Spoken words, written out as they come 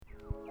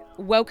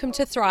Welcome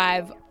to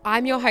Thrive.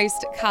 I'm your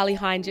host, Carly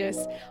Heinges.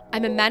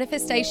 I'm a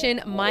manifestation,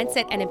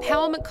 mindset, and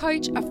empowerment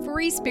coach, a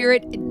free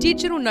spirit,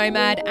 digital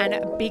nomad, and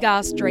a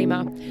big-ass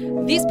dreamer.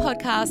 This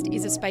podcast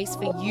is a space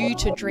for you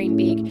to dream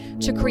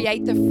big, to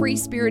create the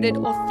free-spirited,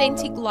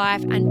 authentic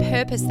life and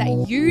purpose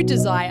that you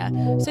desire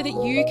so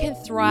that you can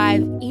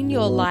thrive in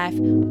your life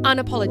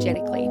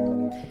unapologetically.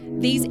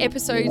 These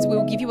episodes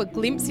will give you a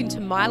glimpse into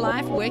my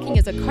life working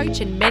as a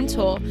coach and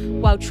mentor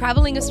while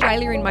traveling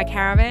Australia in my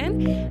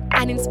caravan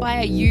and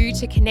inspire you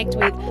to connect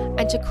with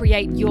and to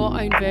create your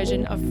own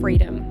version of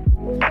freedom.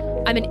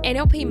 I'm an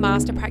NLP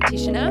master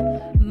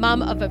practitioner,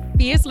 mum of a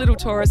fierce little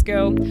Taurus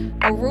girl,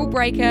 a rule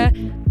breaker,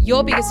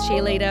 your biggest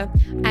cheerleader,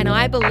 and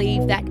I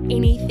believe that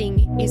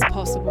anything is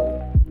possible.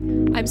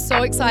 I'm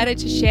so excited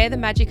to share the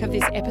magic of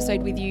this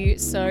episode with you,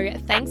 so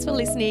thanks for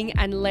listening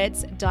and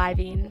let's dive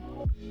in.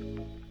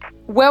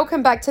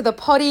 Welcome back to the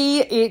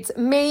potty. It's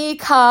me,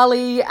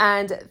 Carly,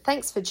 and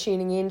thanks for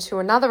tuning in to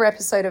another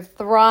episode of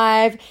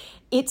Thrive.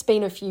 It's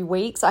been a few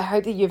weeks. I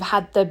hope that you've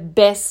had the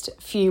best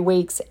few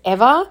weeks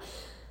ever.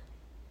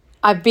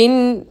 I've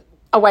been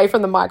away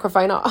from the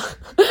microphone.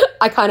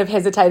 I kind of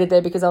hesitated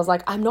there because I was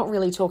like, I'm not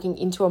really talking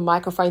into a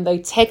microphone, though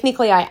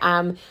technically I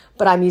am,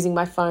 but I'm using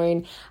my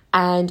phone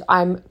and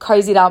I'm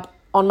cozied up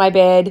on my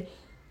bed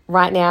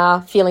right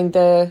now, feeling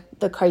the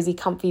cozy,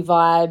 comfy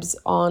vibes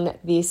on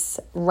this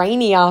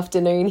rainy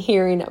afternoon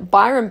here in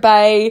Byron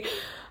Bay.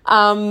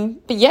 But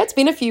yeah, it's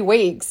been a few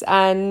weeks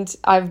and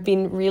I've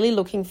been really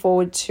looking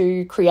forward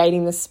to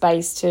creating the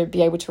space to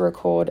be able to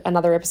record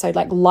another episode.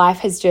 Like, life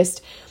has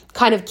just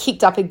kind of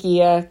kicked up a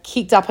gear,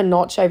 kicked up a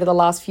notch over the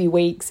last few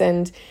weeks,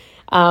 and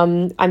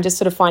I'm just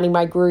sort of finding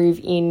my groove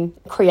in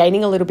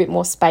creating a little bit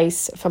more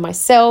space for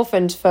myself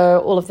and for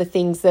all of the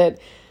things that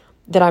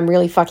I'm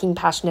really fucking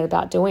passionate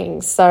about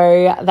doing.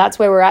 So that's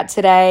where we're at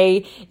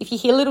today. If you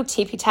hear little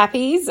tippy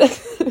tappies,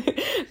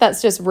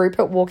 that's just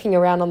Rupert walking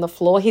around on the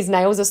floor. His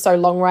nails are so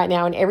long right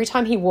now, and every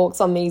time he walks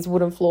on these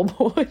wooden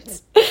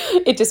floorboards,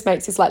 it just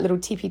makes this like little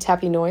tippy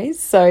tappy noise.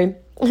 So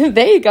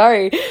there you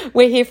go.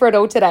 We're here for it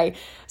all today.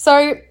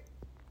 So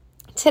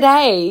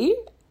today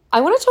I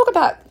want to talk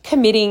about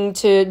committing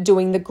to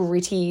doing the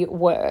gritty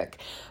work,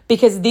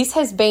 because this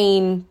has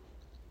been,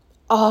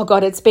 oh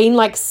God, it's been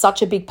like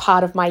such a big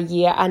part of my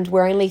year, and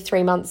we're only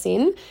 3 months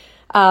in,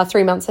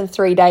 3 months and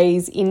 3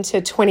 days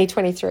into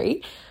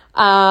 2023.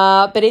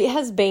 But it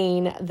has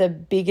been the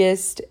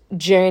biggest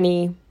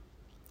journey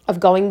of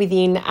going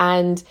within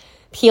and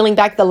peeling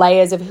back the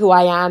layers of who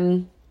I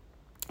am,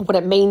 what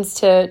it means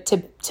to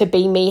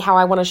be me, how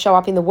I want to show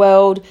up in the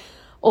world,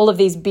 all of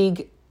these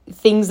big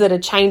things that are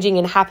changing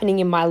and happening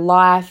in my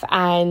life.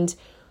 And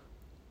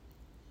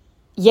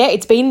yeah,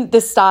 it's been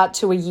the start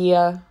to a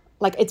year.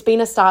 Like, it's been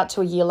a start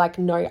to a year like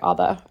no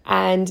other,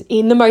 and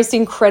in the most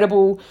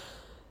incredible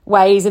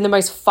ways, in the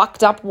most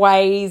fucked up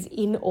ways,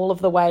 in all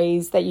of the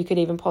ways that you could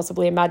even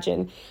possibly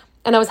imagine.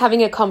 And I was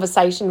having a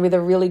conversation with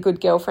a really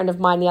good girlfriend of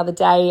mine the other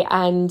day,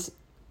 and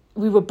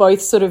we were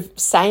both sort of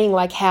saying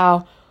like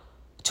how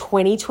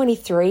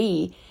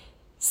 2023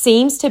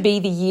 seems to be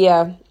the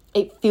year.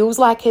 It feels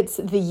like it's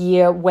the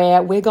year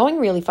where we're going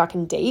really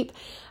fucking deep.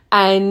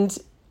 And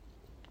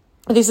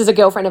this is a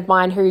girlfriend of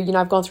mine who, you know,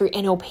 I've gone through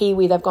NLP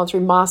with, I've gone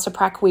through Master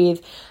Prac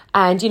with,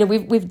 and, you know,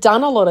 we've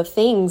done a lot of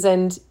things,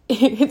 and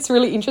it's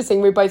really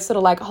interesting. We're both sort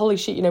of like, holy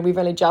shit, you know, we've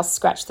only just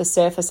scratched the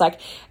surface. Like,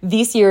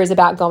 this year is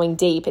about going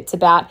deep. It's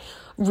about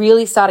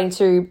really starting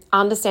to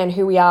understand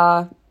who we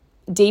are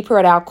deeper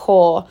at our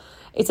core.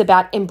 It's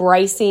about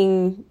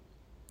embracing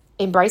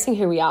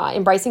who we are,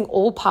 embracing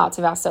all parts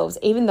of ourselves,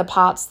 even the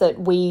parts that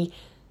we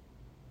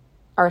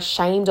are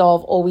ashamed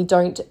of or we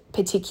don't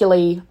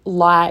particularly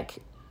like,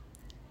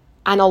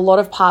 and a lot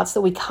of parts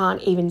that we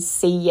can't even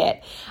see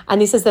yet. And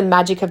this is the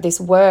magic of this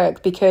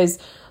work, because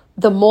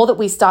the more that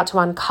we start to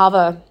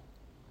uncover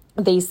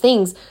these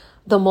things,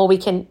 the more we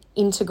can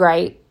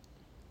integrate,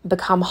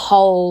 become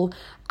whole,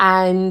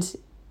 and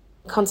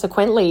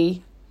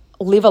consequently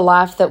live a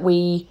life that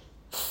we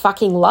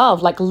fucking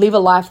love, like live a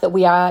life that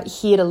we are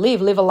here to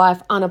live a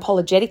life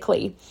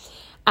unapologetically.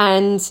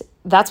 And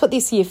that's what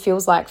this year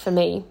feels like for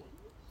me.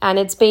 And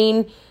it's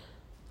been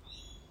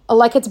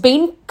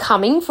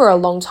coming for a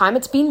long time.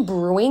 It's been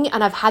brewing,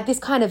 and I've had this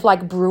kind of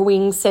like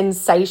brewing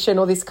sensation,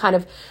 or this kind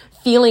of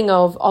feeling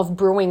of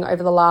brewing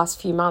over the last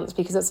few months,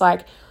 because it's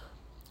like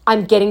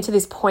I'm getting to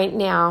this point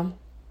now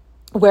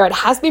where it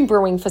has been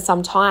brewing for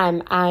some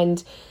time.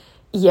 And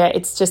yeah,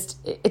 it's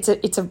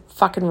a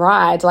fucking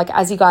ride. Like,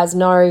 as you guys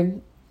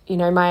know, you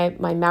know,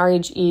 my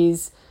marriage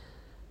is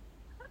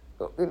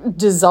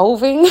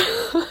dissolving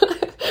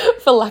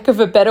for lack of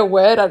a better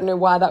word. I don't know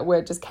why that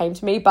word just came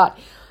to me, but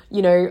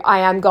you know,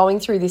 I am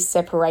going through this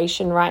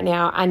separation right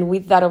now, and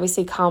with that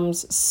obviously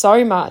comes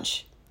so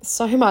much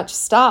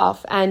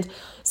stuff, and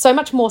so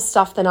much more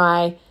stuff than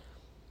I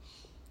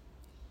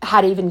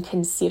had even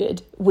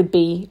considered would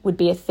be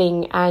a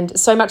thing. And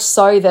so much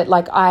so that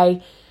like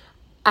I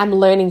am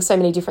learning so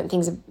many different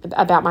things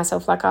about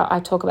myself. Like I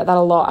talk about that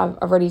a lot.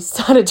 I've already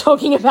started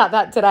talking about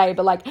that today,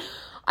 but like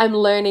I'm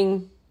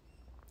learning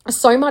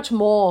so much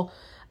more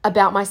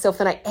about myself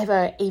than I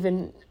ever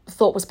even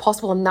thought was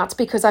possible. And that's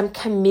because I'm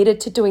committed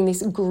to doing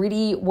this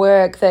gritty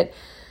work that,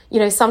 you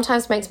know,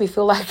 sometimes makes me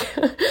feel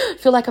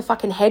like a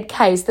fucking head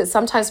case, that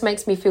sometimes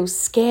makes me feel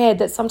scared,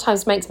 that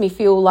sometimes makes me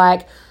feel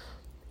like,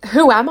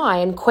 who am I?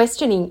 And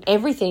questioning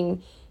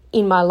everything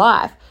in my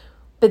life.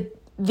 But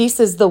this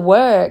is the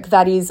work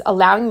that is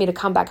allowing me to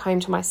come back home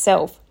to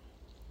myself.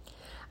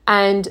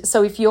 And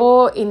so if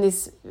you're in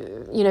this,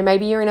 you know,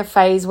 maybe you're in a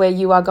phase where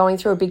you are going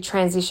through a big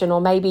transition,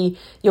 or maybe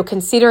you're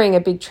considering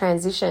a big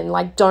transition,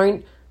 like,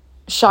 don't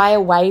shy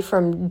away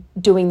from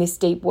doing this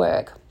deep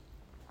work.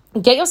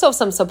 Get yourself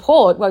some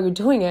support while you're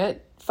doing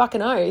it,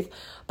 fucking oath,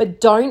 but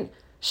don't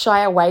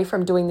shy away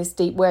from doing this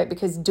deep work,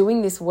 because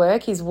doing this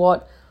work is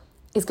what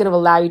is going to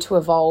allow you to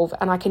evolve.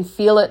 And I can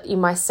feel it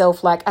in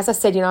myself. Like, as I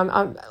said, you know,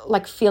 I'm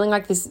like feeling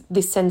like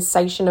this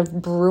sensation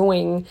of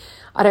brewing.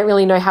 I don't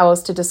really know how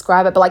else to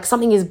describe it, but like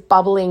something is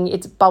bubbling.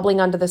 It's bubbling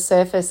under the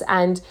surface,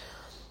 and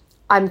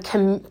I'm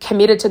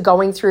committed to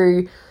going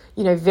through,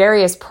 you know,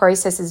 various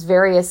processes,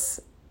 various,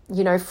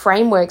 you know,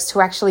 frameworks to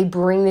actually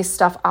bring this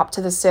stuff up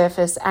to the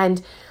surface.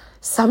 And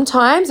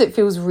sometimes it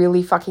feels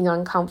really fucking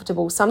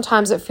uncomfortable.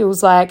 Sometimes it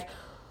feels like,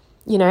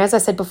 you know, as I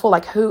said before,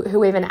 like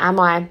who even am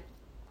I?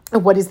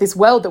 What is this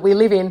world that we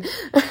live in?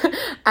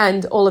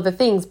 And all of the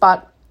things.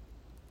 But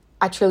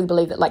I truly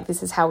believe that, like,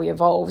 this is how we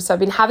evolve. So I've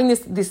been having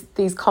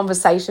these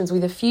conversations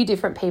with a few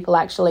different people,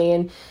 actually,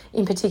 and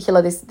in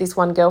particular this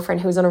one girlfriend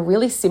who was on a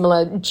really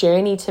similar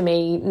journey to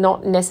me,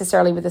 not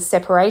necessarily with the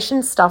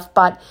separation stuff,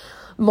 but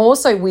more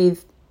so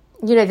with,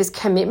 you know, this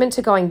commitment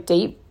to going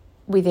deep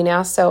within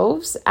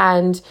ourselves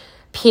and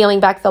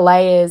peeling back the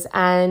layers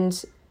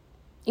and,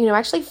 you know,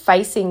 actually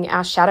facing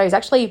our shadows,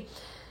 actually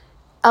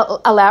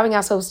allowing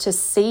ourselves to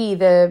see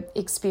the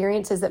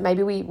experiences that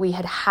maybe we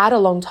had a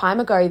long time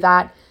ago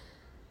that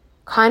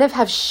kind of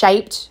have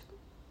shaped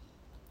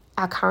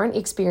our current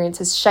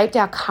experiences, shaped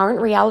our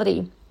current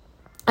reality.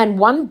 And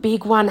one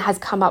big one has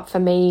come up for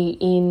me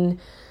in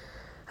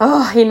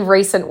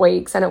recent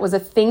weeks, and it was a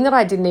thing that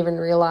I didn't even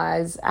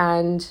realize.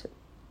 And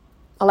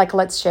like,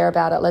 let's share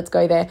about it. Let's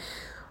go there,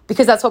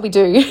 because that's what we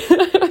do.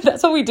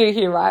 That's what we do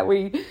here, right?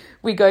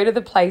 We go to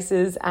the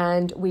places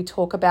and we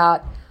talk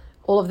about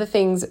all of the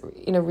things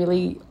in a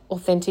really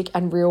authentic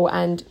and real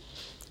and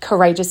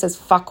courageous as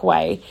fuck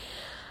way.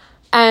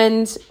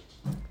 And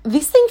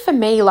this thing for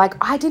me, like,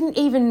 I didn't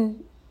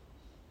even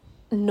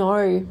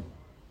know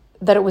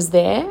that it was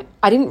there.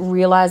 I didn't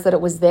realize that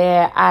it was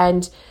there.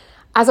 And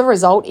as a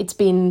result, it's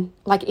been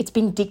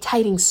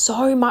dictating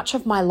so much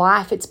of my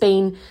life. It's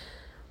been,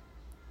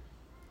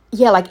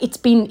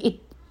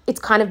 it's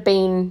kind of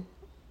been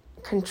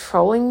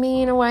controlling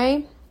me in a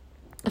way,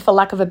 for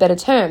lack of a better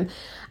term.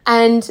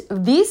 And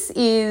this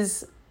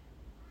is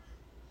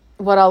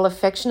what I'll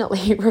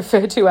affectionately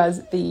refer to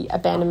as the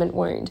abandonment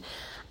wound.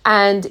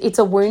 And it's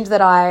a wound that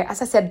I,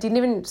 as I said, didn't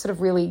even sort of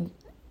really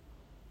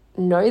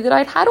know that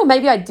I'd had, or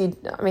maybe I did.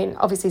 I mean,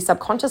 obviously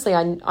subconsciously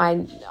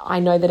I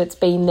know that it's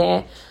been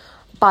there,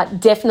 but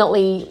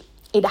definitely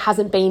it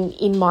hasn't been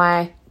in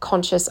my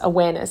conscious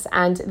awareness.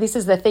 And this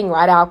is the thing,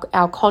 right?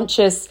 Our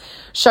conscious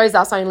shows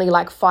us only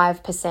like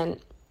 5%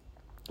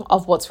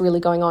 of what's really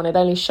going on. It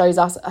only shows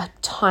us a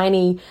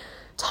tiny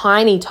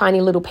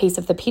little piece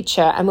of the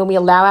picture. And when we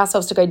allow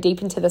ourselves to go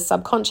deep into the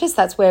subconscious,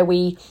 that's where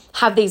we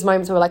have these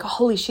moments where we're like,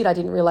 holy shit, I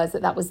didn't realize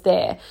that was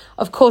there.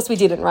 Of course we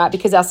didn't, right?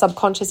 Because our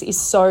subconscious is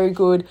so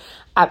good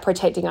at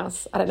protecting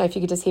us. I don't know if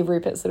you could just hear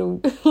Rupert's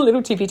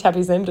little tippy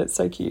tappies then, but it's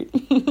so cute.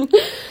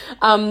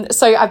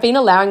 So I've been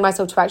allowing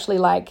myself to actually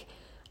like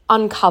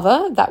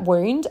uncover that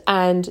wound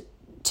and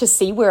to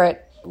see where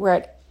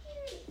it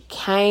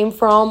came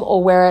from,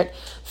 or where it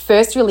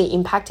first really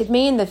impacted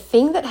me. And the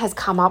thing that has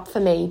come up for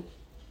me,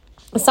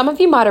 some of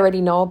you might already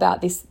know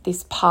about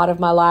this part of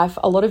my life.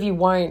 A lot of you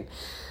won't.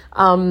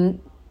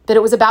 But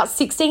it was about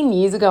 16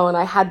 years ago, and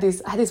I had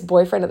this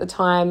boyfriend at the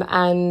time,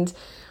 and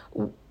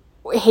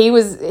he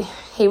was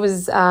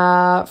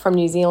from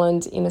New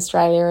Zealand in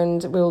Australia,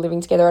 and we were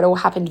living together. It all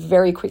happened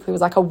very quickly. It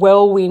was like a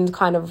whirlwind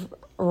kind of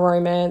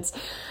romance,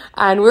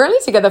 and we were only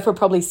together for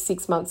probably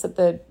 6 months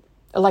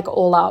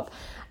all up.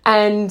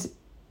 And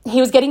he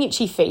was getting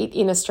itchy feet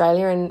in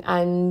Australia,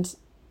 and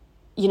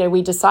you know,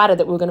 we decided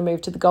that we were going to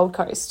move to the Gold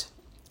Coast.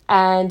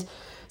 And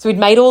so we'd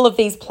made all of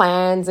these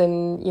plans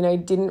and, you know,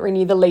 didn't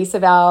renew the lease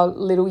of our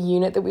little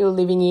unit that we were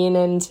living in.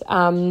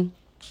 And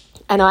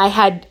I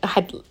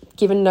had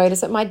given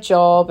notice at my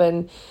job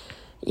and,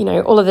 you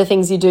know, all of the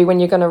things you do when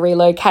you're going to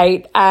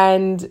relocate.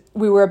 And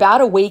we were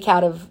about a week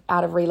out of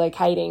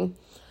relocating,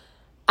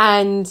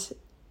 and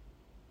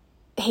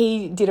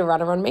he did a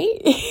runner on me.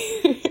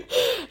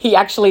 He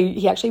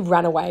actually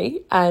ran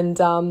away, and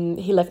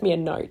he left me a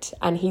note,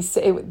 and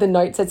the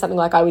note said something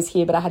like, "I was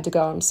here, but I had to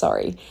go. I'm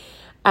sorry."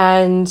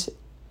 And,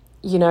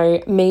 you know,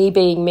 me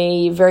being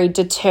me, very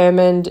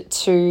determined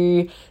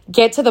to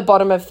get to the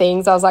bottom of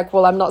things, I was like,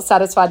 well, I'm not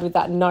satisfied with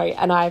that note.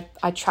 And I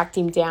tracked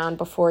him down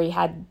before he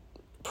had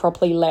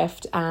properly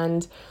left,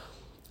 and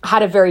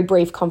had a very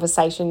brief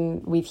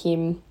conversation with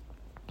him.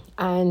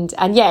 And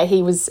yeah,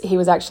 he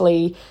was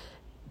actually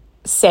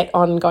set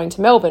on going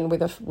to Melbourne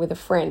with a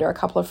friend or a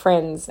couple of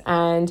friends.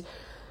 And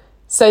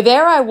so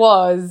there I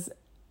was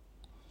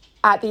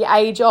at the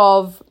age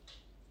of,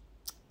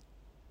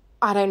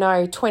 I don't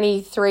know,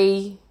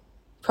 23,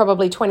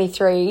 probably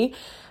 23,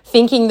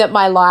 thinking that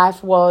my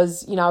life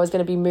was, I was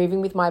going to be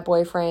moving with my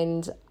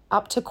boyfriend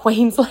up to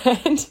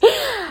Queensland.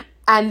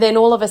 And then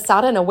all of a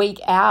sudden, a week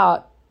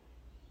out,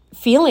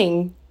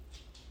 feeling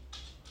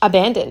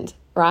abandoned,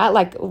 right?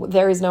 Like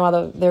there is no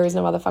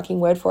other fucking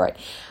word for it.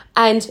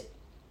 And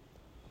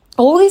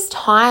all this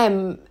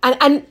time,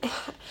 and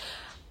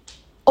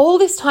all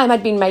this time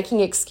I'd been making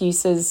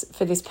excuses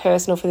for this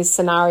person or for this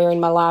scenario in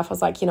my life. I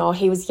was like, he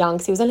was young,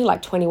 because he was only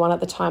like 21 at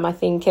the time, I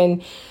think.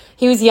 And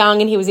he was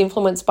young and he was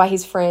influenced by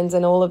his friends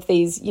and all of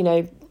these,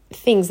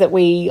 things that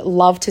we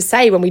love to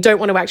say when we don't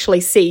want to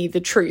actually see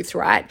the truth,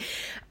 right?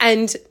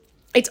 And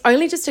it's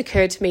only just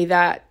occurred to me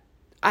that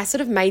I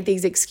sort of made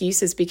these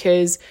excuses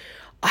because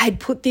I had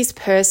put this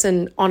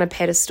person on a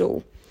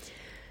pedestal.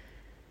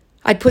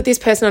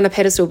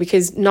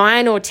 Because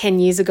 9 or 10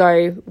 years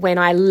ago, when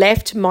I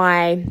left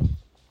my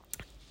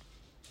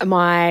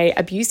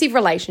abusive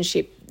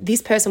relationship,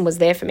 this person was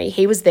there for me.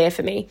 He was there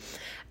for me.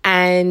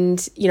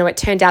 And, it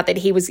turned out that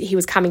he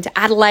was coming to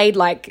Adelaide.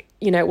 Like,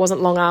 it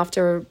wasn't long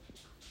after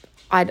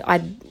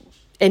I'd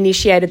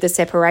initiated the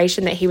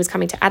separation that he was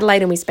coming to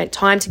Adelaide, and we spent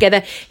time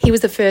together. He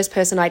was the first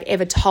person I'd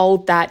ever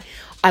told that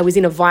I was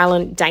in a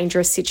violent,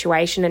 dangerous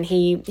situation, and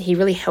he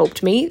really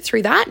helped me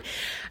through that.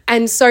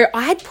 And so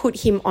I had put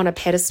him on a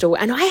pedestal,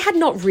 and I had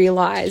not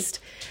realized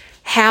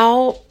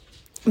how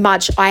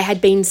much I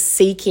had been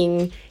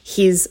seeking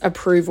his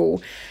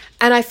approval.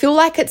 And I feel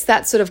like it's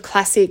that sort of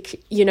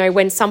classic,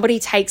 when somebody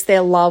takes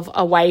their love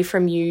away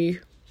from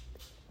you,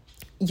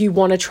 you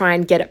want to try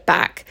and get it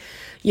back,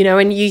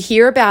 and you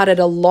hear about it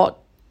a lot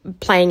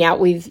playing out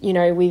with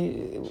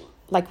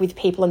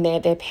people and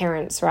their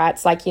parents, right?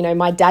 It's like,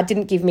 my dad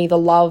didn't give me the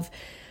love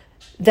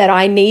that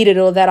I needed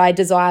or that I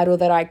desired or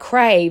that I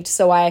craved,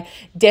 so I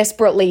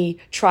desperately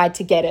tried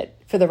to get it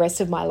for the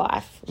rest of my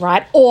life,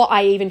 right? Or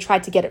I even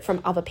tried to get it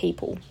from other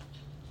people.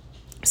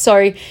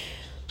 So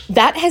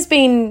that has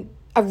been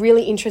a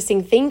really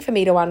interesting thing for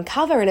me to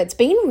uncover, and it's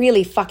been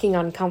really fucking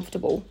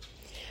uncomfortable.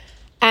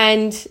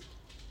 And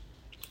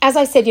as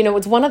I said,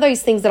 it's one of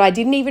those things that I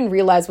didn't even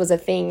realize was a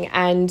thing.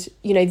 And,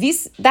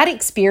 that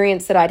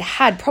experience that I'd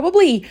had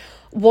probably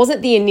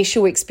wasn't the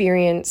initial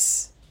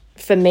experience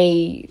for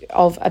me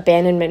of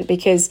abandonment,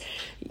 because,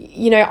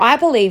 I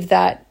believe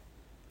that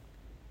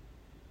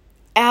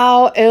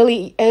our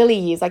early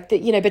years, like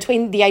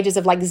between the ages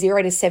of like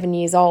 0 to 7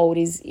 years old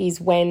is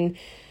when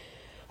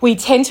we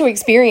tend to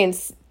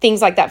experience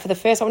things like that for the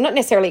first time. Well, not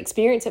necessarily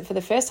experience it for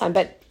the first time,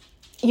 but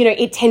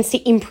it tends to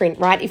imprint,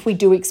 right, if we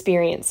do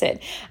experience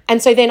it.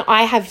 And so then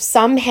I have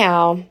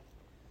somehow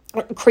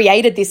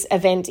created this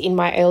event in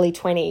my early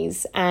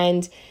 20s,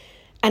 and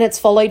it's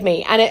followed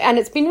me. And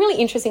it's been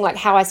really interesting, like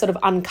how I sort of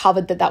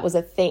uncovered that was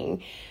a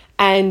thing.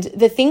 And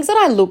the things that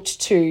I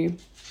looked to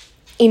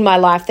in my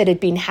life that had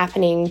been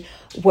happening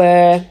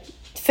were,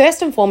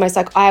 first and foremost,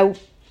 like I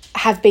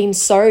have been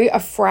so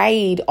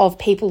afraid of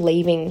people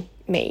leaving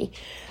me,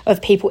 of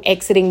people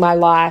exiting my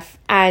life,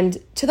 and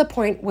to the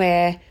point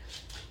where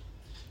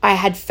I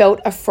had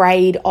felt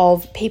afraid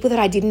of people that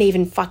I didn't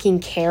even fucking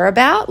care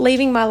about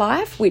leaving my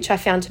life, which I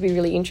found to be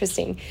really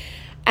interesting.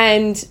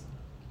 And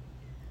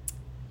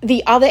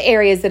the other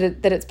areas that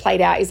it's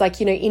played out is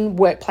like, in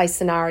workplace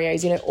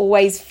scenarios,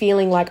 always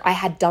feeling like I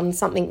had done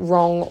something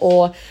wrong,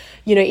 or,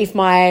 if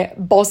my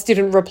boss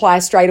didn't reply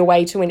straight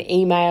away to an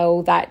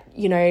email that,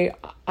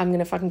 I'm going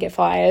to fucking get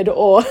fired,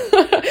 or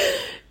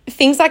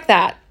things like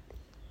that.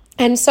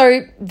 And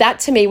so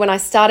that, to me, when I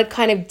started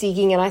kind of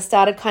digging and I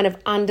started kind of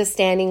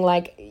understanding,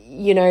 like,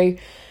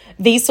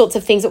 these sorts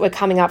of things that were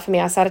coming up for me,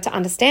 I started to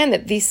understand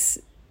that this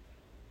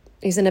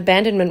is an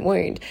abandonment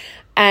wound.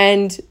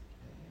 And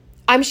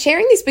I'm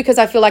sharing this because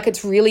I feel like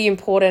it's really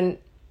important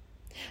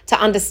to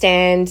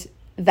understand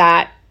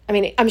that. I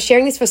mean, I'm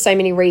sharing this for so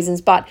many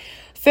reasons, but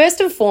first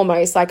and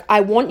foremost, like,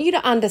 I want you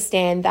to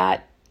understand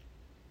that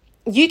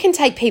you can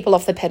take people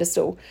off the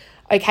pedestal.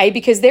 Okay,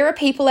 because there are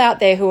people out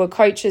there who are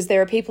coaches,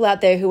 there are people out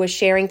there who are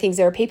sharing things,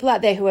 there are people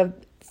out there who are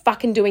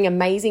fucking doing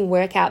amazing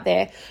work out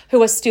there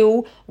who are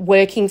still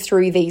working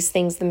through these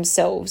things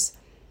themselves.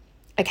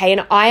 Okay,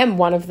 and I am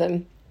one of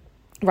them,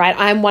 right?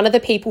 I am one of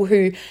the people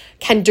who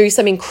can do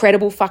some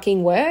incredible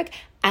fucking work,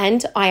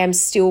 and I am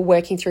still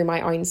working through my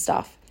own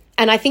stuff.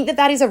 And I think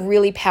that is a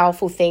really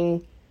powerful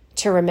thing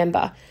to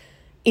remember,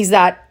 is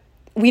that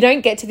we don't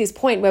get to this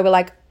point where we're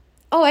like,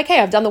 oh, okay,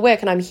 I've done the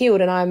work and I'm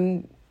healed and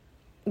I'm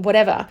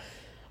whatever.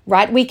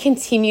 Right? We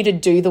continue to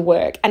do the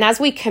work. And as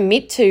we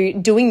commit to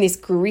doing this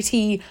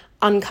gritty,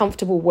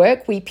 uncomfortable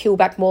work, we peel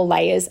back more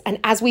layers. And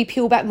as we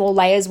peel back more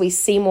layers, we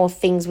see more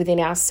things within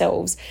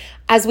ourselves.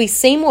 As we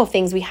see more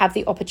things, we have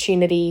the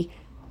opportunity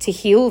to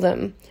heal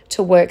them,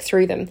 to work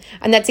through them.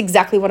 And that's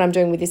exactly what I'm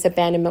doing with this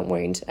abandonment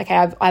wound. Okay,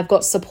 I've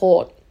got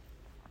support.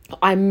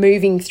 I'm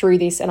moving through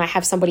this, and I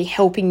have somebody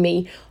helping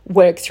me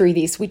work through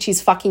this, which is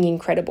fucking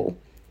incredible.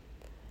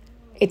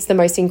 It's the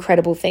most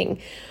incredible thing.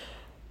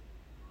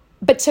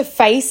 But to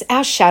face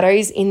our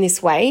shadows in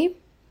this way,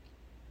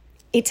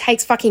 it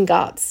takes fucking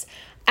guts.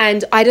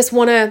 And I just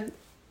want to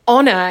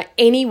honor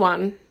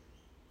anyone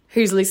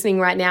who's listening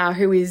right now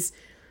who is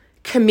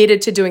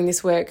committed to doing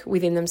this work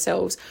within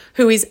themselves,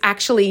 who is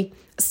actually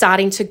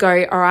starting to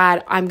go, all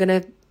right, I'm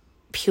going to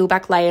peel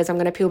back layers. I'm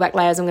going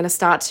to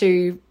start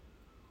to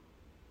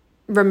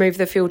remove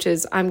the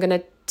filters. I'm going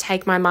to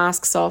take my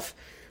masks off.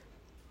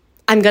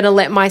 I'm going to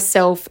let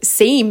myself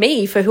see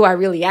me for who I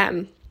really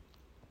am.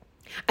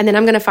 And then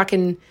I'm going to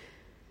fucking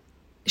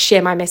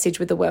share my message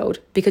with the world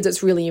because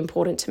it's really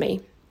important to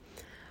me.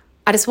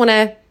 I just want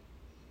to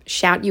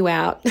shout you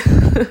out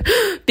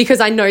because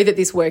I know that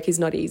this work is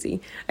not easy.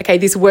 Okay,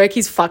 this work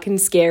is fucking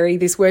scary.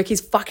 This work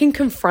is fucking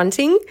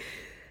confronting.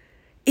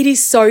 It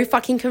is so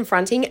fucking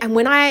confronting. And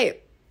when I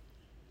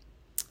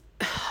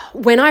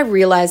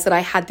realized that I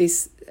had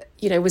this,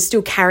 was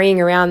still carrying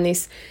around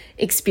this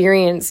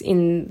experience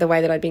in the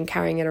way that I'd been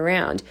carrying it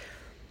around,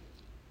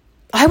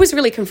 I was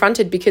really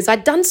confronted because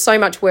I'd done so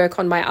much work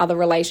on my other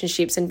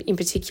relationships, and in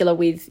particular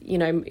with,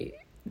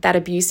 that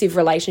abusive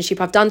relationship.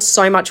 I've done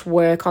so much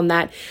work on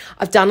that.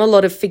 I've done a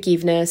lot of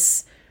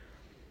forgiveness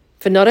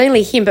for not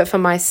only him, but for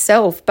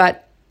myself.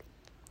 But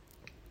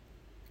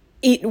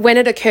when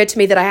it occurred to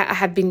me that I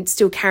have been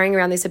still carrying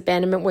around this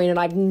abandonment wound and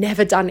I've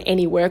never done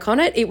any work on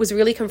it, it was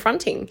really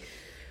confronting.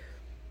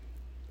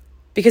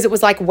 Because it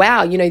was like,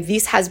 wow,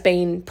 this has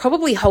been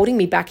probably holding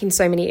me back in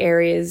so many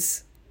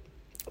areas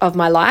of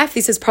my life.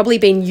 This has probably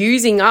been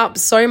using up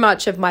so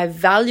much of my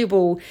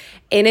valuable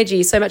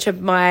energy, so much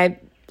of my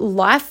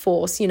life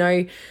force,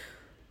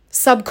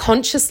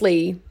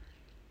 subconsciously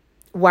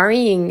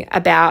worrying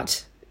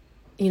about,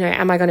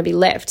 am I going to be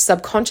left?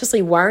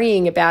 Subconsciously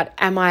worrying about,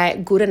 am I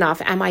good enough?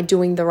 Am I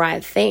doing the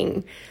right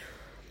thing?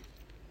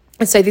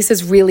 And so this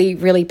is really,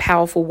 really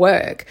powerful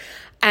work.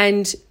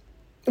 And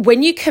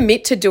when you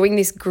commit to doing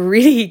this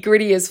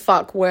gritty as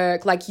fuck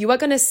work, like, you are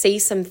going to see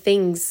some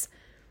things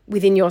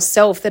within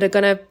yourself that are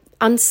going to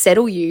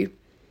unsettle you.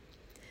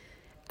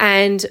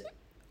 And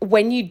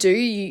when you do,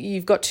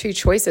 you've got two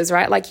choices,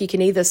 right? Like, you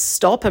can either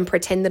stop and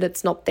pretend that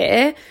it's not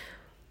there,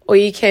 or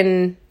you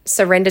can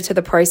surrender to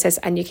the process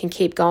and you can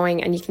keep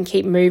going and you can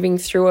keep moving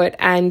through it.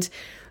 And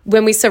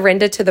when we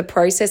surrender to the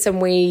process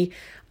and we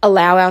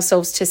allow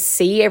ourselves to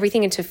see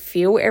everything and to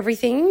feel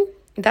everything,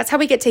 that's how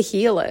we get to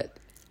heal it,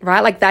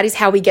 right? Like, that is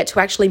how we get to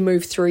actually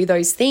move through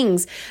those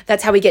things.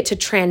 That's how we get to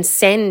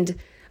transcend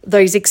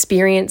those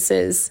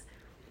experiences.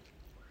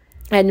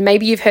 And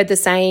maybe you've heard the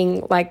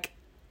saying, like,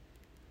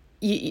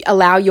 you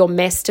allow your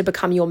mess to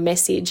become your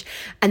message.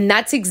 And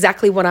that's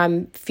exactly what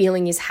I'm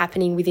feeling is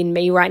happening within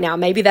me right now.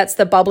 Maybe that's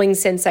the bubbling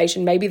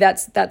sensation. Maybe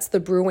that's the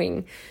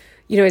brewing,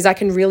 as I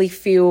can really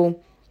feel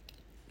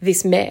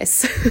this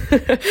mess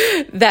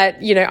that,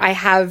 I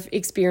have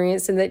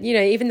experienced, and that,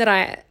 even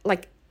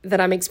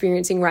that I'm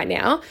experiencing right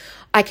now,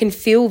 I can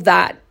feel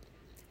that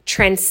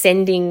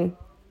transcending,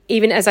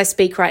 even as I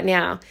speak right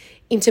now,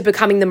 into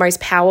becoming the most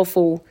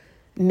powerful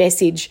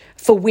message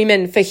for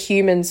women, for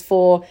humans,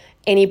 for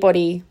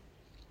anybody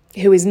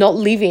who is not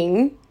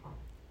living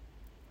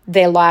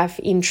their life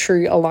in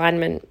true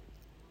alignment.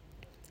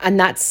 And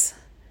that's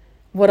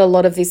what a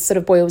lot of this sort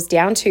of boils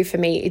down to for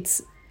me.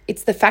 It's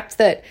the fact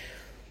that,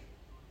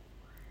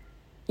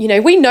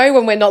 we know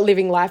when we're not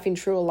living life in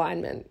true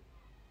alignment.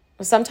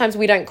 Sometimes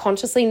we don't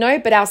consciously know,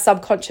 but our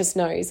subconscious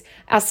knows.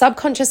 Our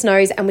subconscious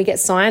knows, and we get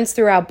signs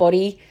through our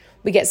body.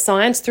 We get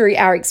signs through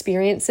our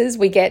experiences.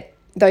 We get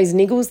those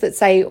niggles that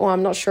say, oh,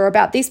 I'm not sure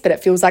about this, but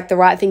it feels like the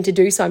right thing to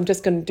do, so I'm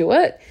just going to do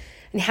it.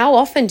 And how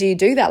often do you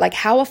do that? Like,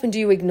 how often do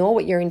you ignore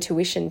what your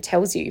intuition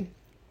tells you?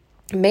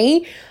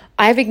 Me,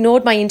 I've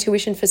ignored my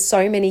intuition for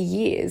so many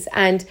years.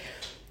 And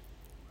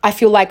I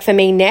feel like for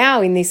me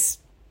now, in this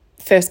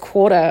first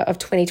quarter of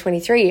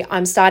 2023,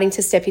 I'm starting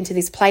to step into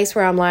this place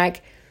where I'm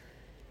like,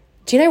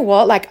 do you know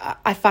what? Like,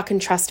 I fucking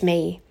trust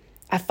me.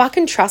 I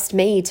fucking trust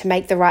me to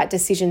make the right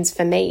decisions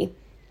for me.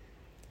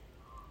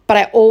 But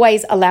I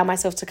always allow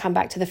myself to come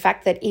back to the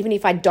fact that even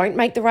if I don't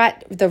make the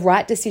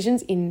right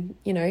decisions, in,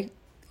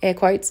 air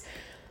quotes,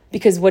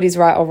 because what is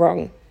right or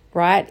wrong,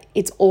 right?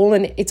 It's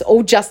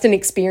all just an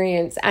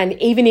experience. And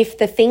even if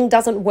the thing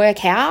doesn't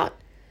work out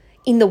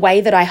in the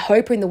way that I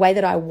hope or in the way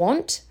that I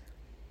want,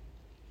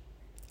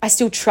 I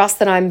still trust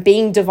that I'm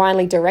being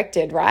divinely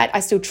directed, right?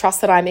 I still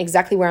trust that I'm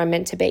exactly where I'm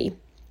meant to be.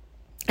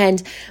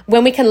 And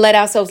when we can let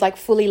ourselves like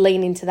fully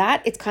lean into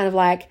that, it's kind of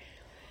like,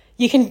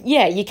 you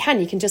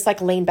can just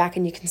like lean back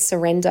and you can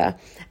surrender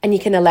and you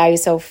can allow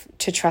yourself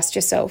to trust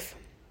yourself.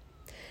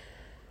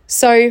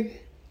 So,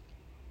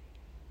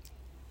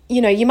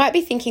 you might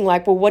be thinking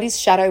like, well, what is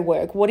shadow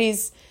work?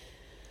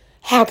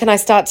 How can I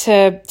start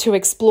to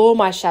explore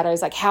my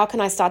shadows? Like, how can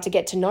I start to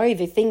get to know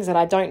the things that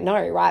I don't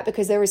know, right?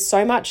 Because there is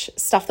so much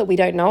stuff that we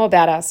don't know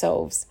about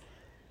ourselves.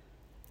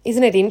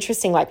 Isn't it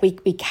interesting? Like,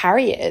 we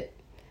carry it,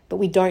 but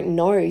we don't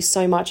know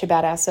so much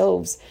about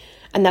ourselves.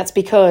 And that's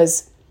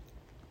because,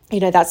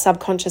 that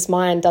subconscious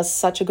mind does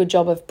such a good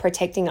job of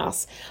protecting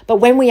us. But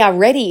when we are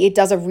ready, it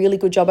does a really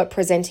good job at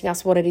presenting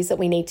us what it is that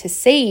we need to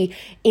see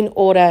in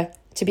order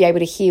to be able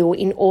to heal,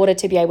 in order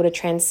to be able to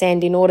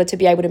transcend, in order to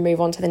be able to move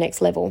on to the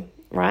next level,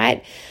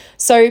 right?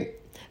 So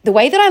the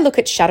way that I look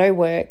at shadow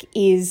work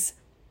is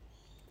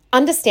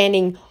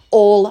understanding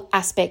all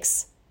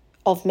aspects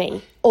of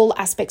me, all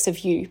aspects of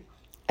you,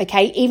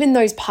 okay? Even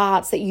those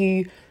parts that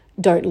you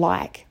don't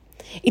like.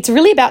 It's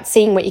really about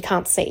seeing what you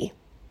can't see.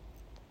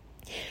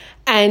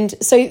 And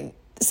so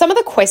some of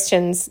the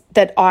questions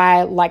that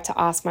I like to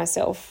ask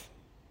myself,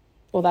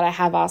 or that I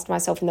have asked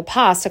myself in the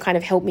past to kind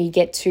of help me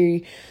get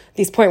to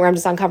this point where I'm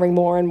just uncovering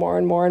more and more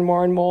and more and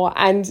more and more.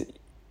 And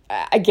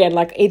again,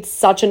 like, it's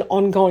such an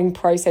ongoing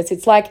process.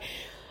 It's like,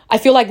 I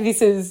feel like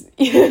this is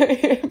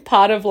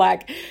part of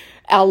like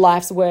our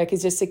life's work,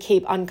 is just to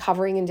keep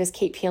uncovering and just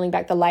keep peeling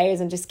back the layers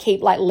and just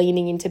keep like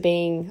leaning into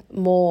being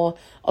more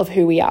of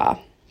who we are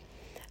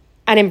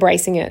and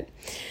embracing it.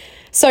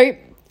 So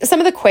some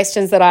of the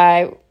questions that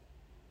I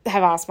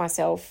have asked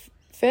myself,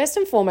 first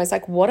and foremost,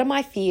 like, what are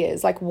my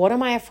fears? Like, what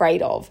am I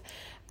afraid of?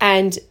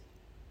 And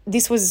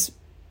this was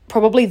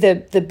probably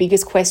the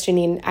biggest question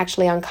in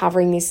actually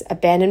uncovering this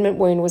abandonment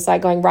wound, was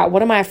like going, right,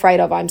 what am I afraid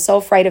of? I'm so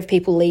afraid of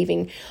people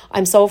leaving.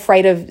 I'm so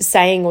afraid of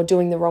saying or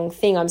doing the wrong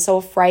thing. I'm so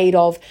afraid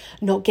of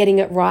not getting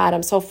it right.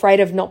 I'm so afraid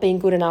of not being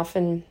good enough,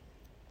 and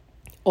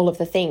all of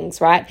the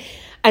things, right?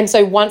 And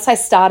so once I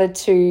started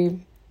to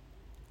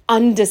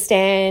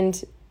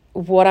understand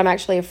what I'm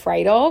actually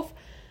afraid of,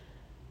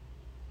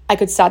 I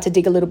could start to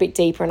dig a little bit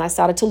deeper, and I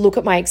started to look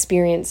at my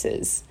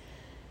experiences,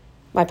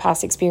 my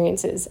past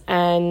experiences.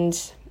 And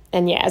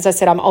yeah, as I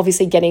said, I'm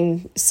obviously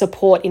getting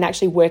support in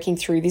actually working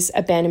through this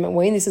abandonment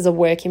wound. This is a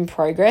work in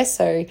progress,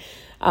 so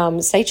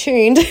stay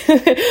tuned.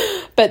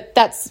 But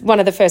that's one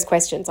of the first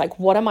questions, like,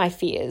 what are my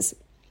fears?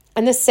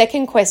 And the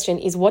second question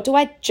is, what do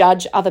I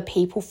judge other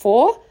people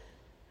for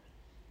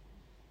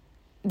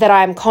that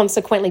I'm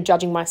consequently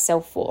judging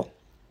myself for?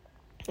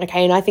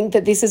 Okay, and I think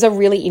that this is a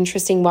really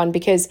interesting one,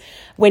 because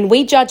when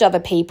we judge other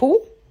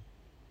people,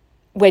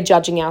 we're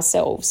judging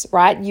ourselves,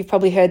 right? You've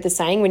probably heard the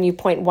saying, when you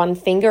point one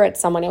finger at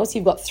someone else,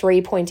 you've got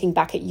three pointing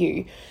back at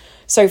you.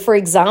 So for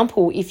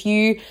example, if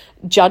you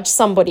judge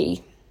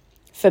somebody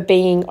for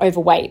being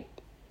overweight,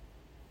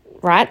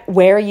 right,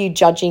 where are you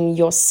judging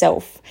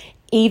yourself?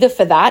 Either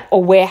for that,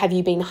 or where have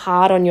you been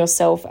hard on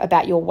yourself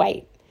about your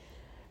weight,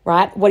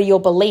 right? What are your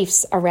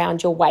beliefs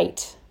around your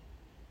weight?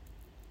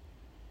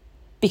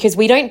 Because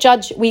we don't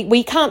judge,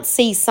 we can't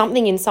see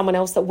something in someone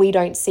else that we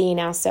don't see in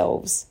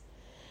ourselves,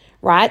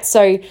 right?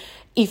 So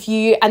if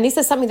you, and this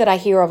is something that I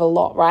hear of a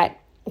lot, right?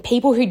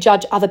 People who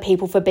judge other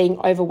people for being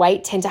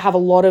overweight tend to have a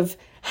lot of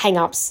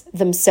hang-ups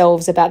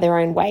themselves about their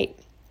own weight.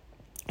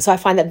 So I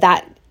find that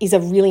that is a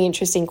really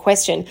interesting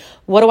question.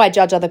 What do I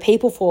judge other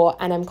people for,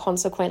 and I'm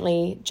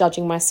consequently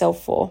judging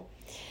myself for?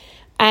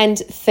 And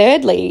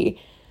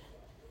thirdly,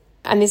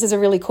 and this is a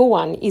really cool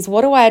one, is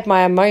what do I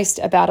admire most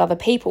about other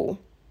people?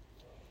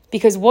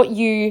 Because what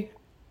you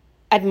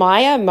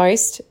admire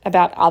most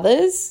about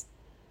others,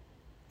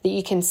 that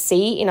you can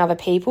see in other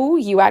people,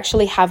 you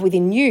actually have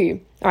within you.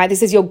 All right,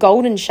 this is your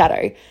golden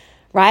shadow,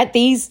 right?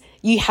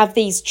 You have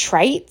these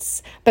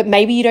traits, but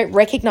maybe you don't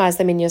recognize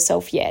them in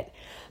yourself yet.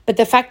 But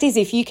the fact is,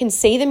 if you can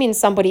see them in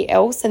somebody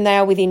else, then they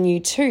are within you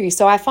too.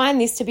 So I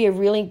find this to be a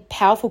really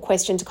powerful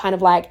question to kind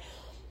of like,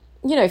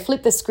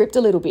 flip the script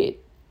a little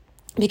bit.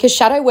 Because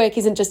shadow work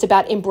isn't just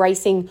about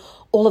embracing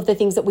all of the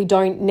things that we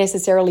don't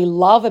necessarily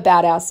love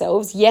about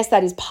ourselves. Yes,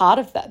 that is part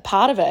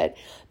of it,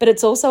 but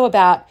it's also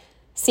about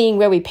seeing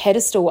where we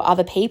pedestal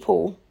other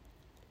people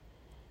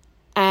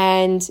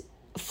and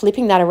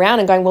flipping that around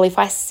and going, well, if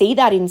I see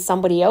that in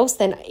somebody else,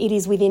 then it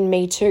is within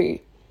me too.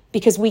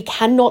 Because we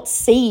cannot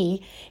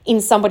see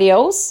in somebody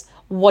else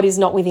what is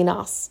not within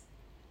us.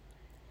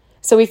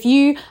 So if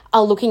you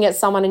are looking at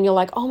someone and you're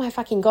like, oh my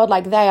fucking God,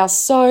 like they are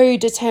so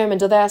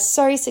determined, or they are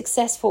so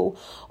successful,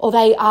 or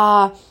they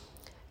are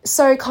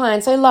so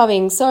kind, so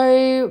loving,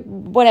 so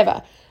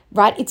whatever,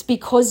 right? It's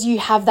because you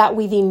have that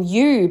within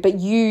you, but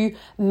you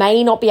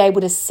may not be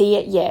able to see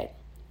it yet.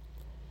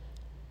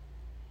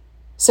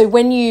 So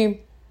when you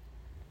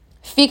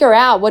figure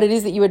out what it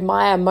is that you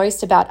admire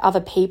most about other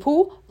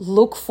people,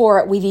 look for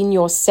it within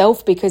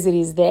yourself, because it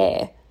is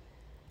there.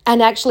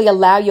 And actually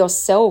allow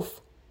yourself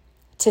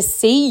to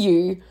see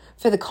you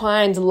for the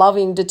kind,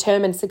 loving,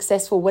 determined,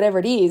 successful, whatever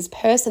it is,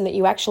 person that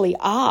you actually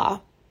are.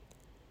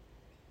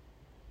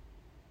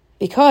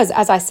 Because,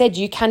 as I said,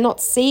 you cannot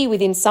see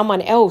within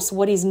someone else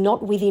what is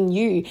not within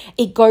you.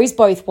 It goes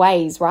both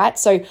ways, right?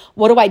 So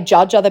what do I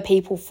judge other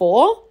people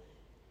for?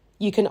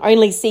 You can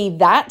only see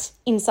that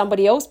in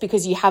somebody else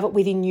because you have it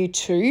within you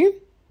too.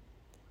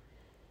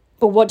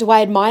 But what do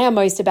I admire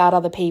most about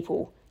other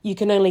people? You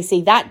can only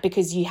see that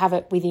because you have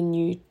it within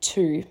you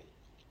too.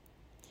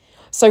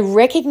 So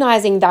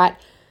recognizing that,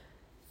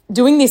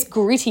 doing this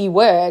gritty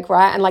work,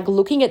 right, and like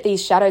looking at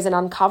these shadows and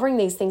uncovering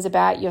these things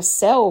about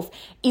yourself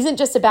isn't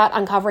just about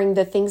uncovering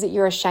the things that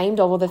you're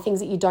ashamed of or the things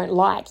that you don't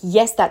like.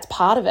 Yes, that's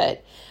part of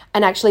it.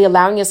 And actually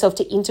allowing yourself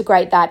to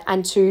integrate that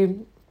and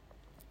to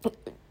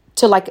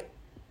like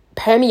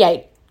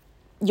permeate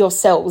your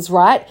cells,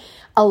 right?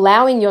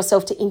 Allowing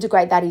yourself to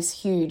integrate that is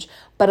huge,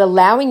 but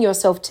allowing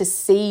yourself to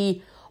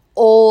see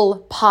all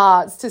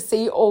parts, to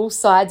see all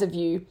sides of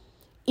you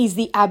is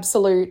the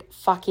absolute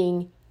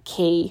fucking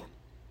key.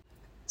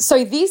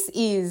 So this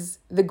is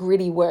the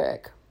gritty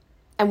work.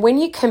 And when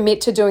you commit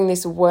to doing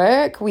this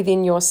work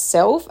within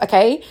yourself,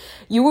 okay,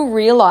 you will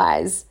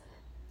realize,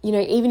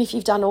 even if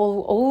you've done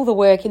all the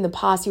work in the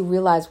past, you'll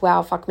realize,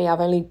 wow, fuck me,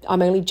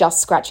 I'm only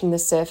just scratching the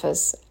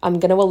surface. I'm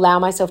going to allow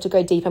myself to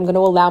go deep. I'm going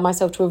to allow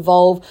myself to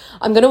evolve.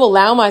 I'm going to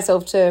allow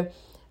myself to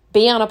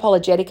be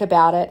unapologetic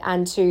about it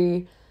and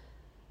to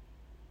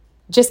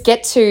just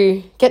get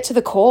to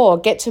the core,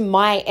 get to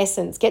my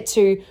essence, get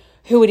to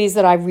who it is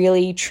that I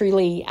really,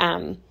 truly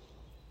am.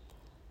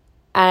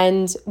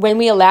 And when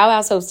we allow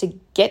ourselves to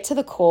get to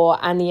the core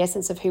and the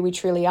essence of who we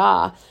truly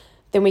are,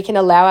 then we can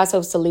allow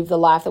ourselves to live the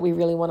life that we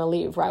really want to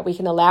live, right? We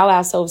can allow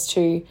ourselves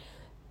to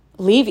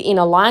live in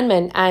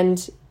alignment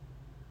and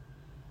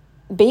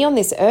be on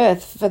this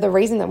earth for the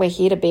reason that we're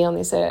here to be on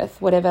this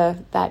earth, whatever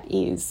that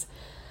is.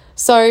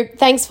 So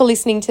thanks for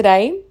listening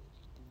today.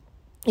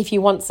 If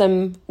you want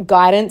some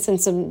guidance and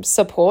some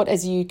support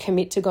as you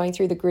commit to going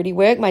through the gritty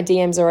work, my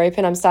DMs are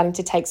open. I'm starting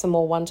to take some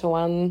more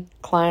one-to-one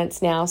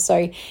clients now.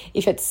 So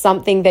if it's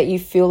something that you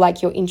feel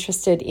like you're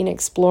interested in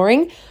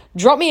exploring,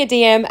 drop me a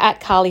DM at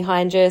Carly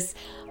Heinges.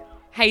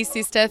 Hey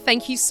sister,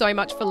 thank you so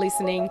much for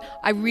listening.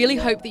 I really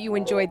hope that you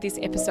enjoyed this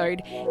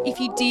episode. If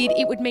you did,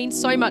 it would mean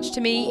so much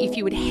to me if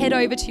you would head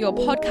over to your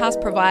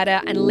podcast provider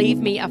and leave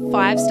me a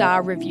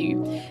 5-star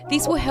review.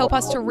 This will help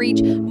us to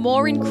reach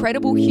more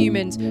incredible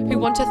humans who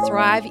want to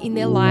thrive in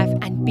their life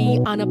and be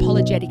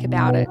unapologetic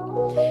about it.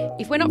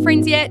 If we're not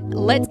friends yet,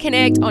 let's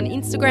connect on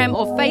Instagram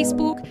or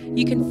Facebook.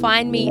 You can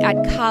find me at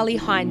Carly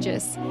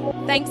Heinges.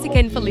 Thanks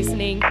again for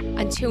listening.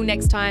 Until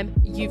next time,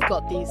 you've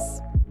got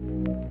this.